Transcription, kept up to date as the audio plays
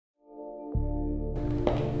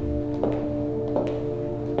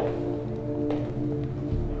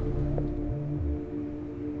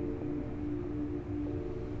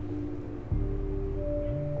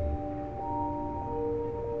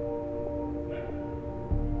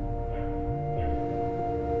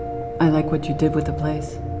I like what you did with the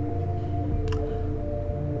place.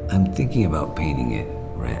 I'm thinking about painting it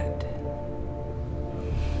red.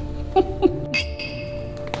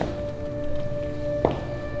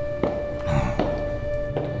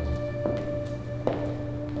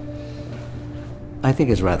 I think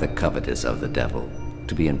it's rather covetous of the devil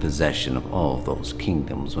to be in possession of all those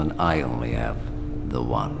kingdoms when I only have the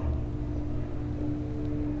one.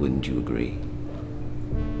 Wouldn't you agree?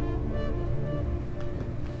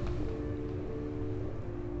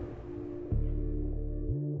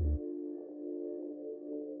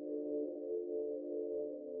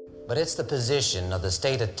 But it's the position of the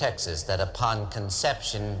state of Texas that upon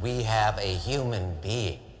conception we have a human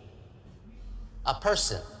being, a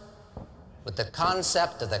person with the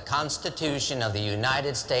concept of the Constitution of the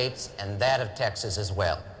United States and that of Texas as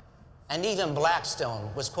well. And even Blackstone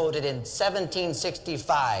was quoted in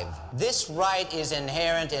 1765. This right is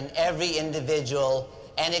inherent in every individual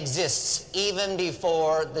and exists even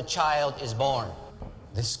before the child is born.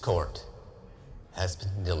 This court has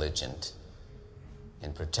been diligent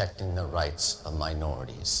in protecting the rights of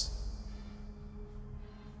minorities.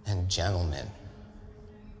 And gentlemen,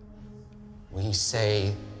 we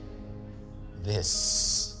say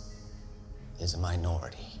this is a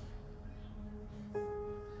minority, a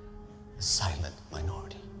silent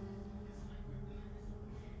minority,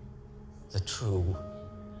 the true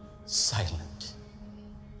silent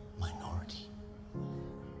minority.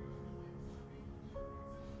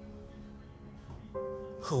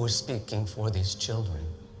 Who is speaking for these children?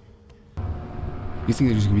 You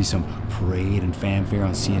think there's gonna be some parade and fanfare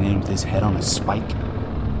on CNN with his head on a spike?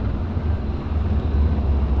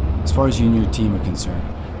 As far as you and your team are concerned,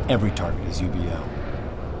 every target is UBL.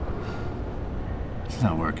 It's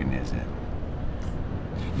not working, is it?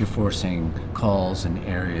 You're forcing calls in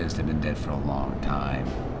areas that have been dead for a long time.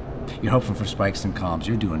 You're hoping for spikes and comms.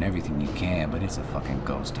 You're doing everything you can, but it's a fucking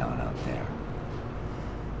ghost town out there.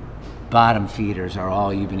 Bottom feeders are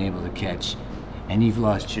all you've been able to catch, and you've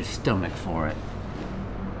lost your stomach for it.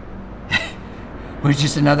 We're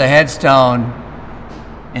just another headstone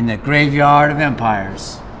in the graveyard of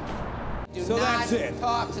empires. So that's it.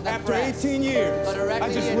 After 18 years,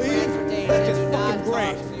 I just leave? That's just fucking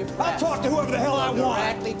great. I'll talk to whoever the hell I want.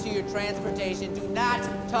 Directly to your transportation. Do not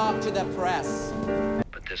talk to the press.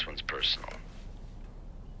 But this one's personal.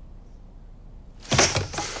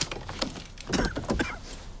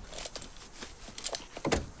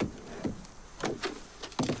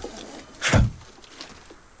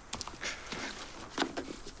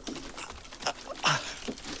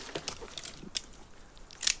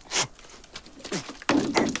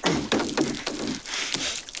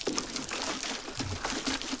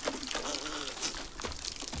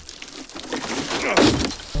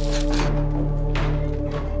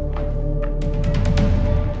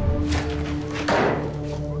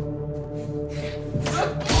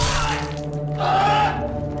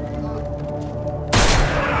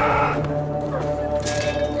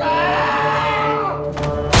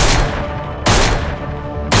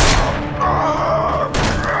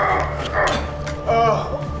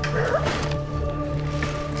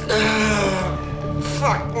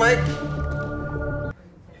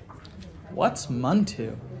 What's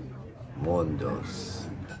Muntu? Mondos.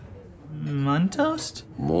 Muntost?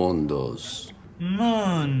 Mondos.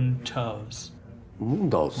 Muntos.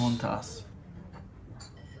 Mundos. Montas.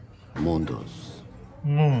 Mondos.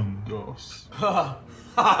 Mundos.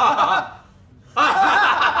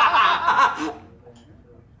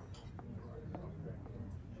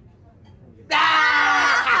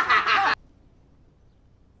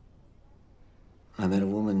 I met a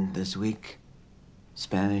woman this week.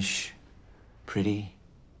 Spanish. Pretty.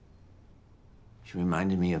 She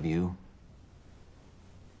reminded me of you.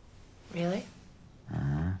 Really?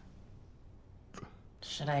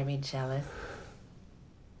 Should I be jealous?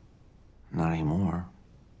 Not anymore.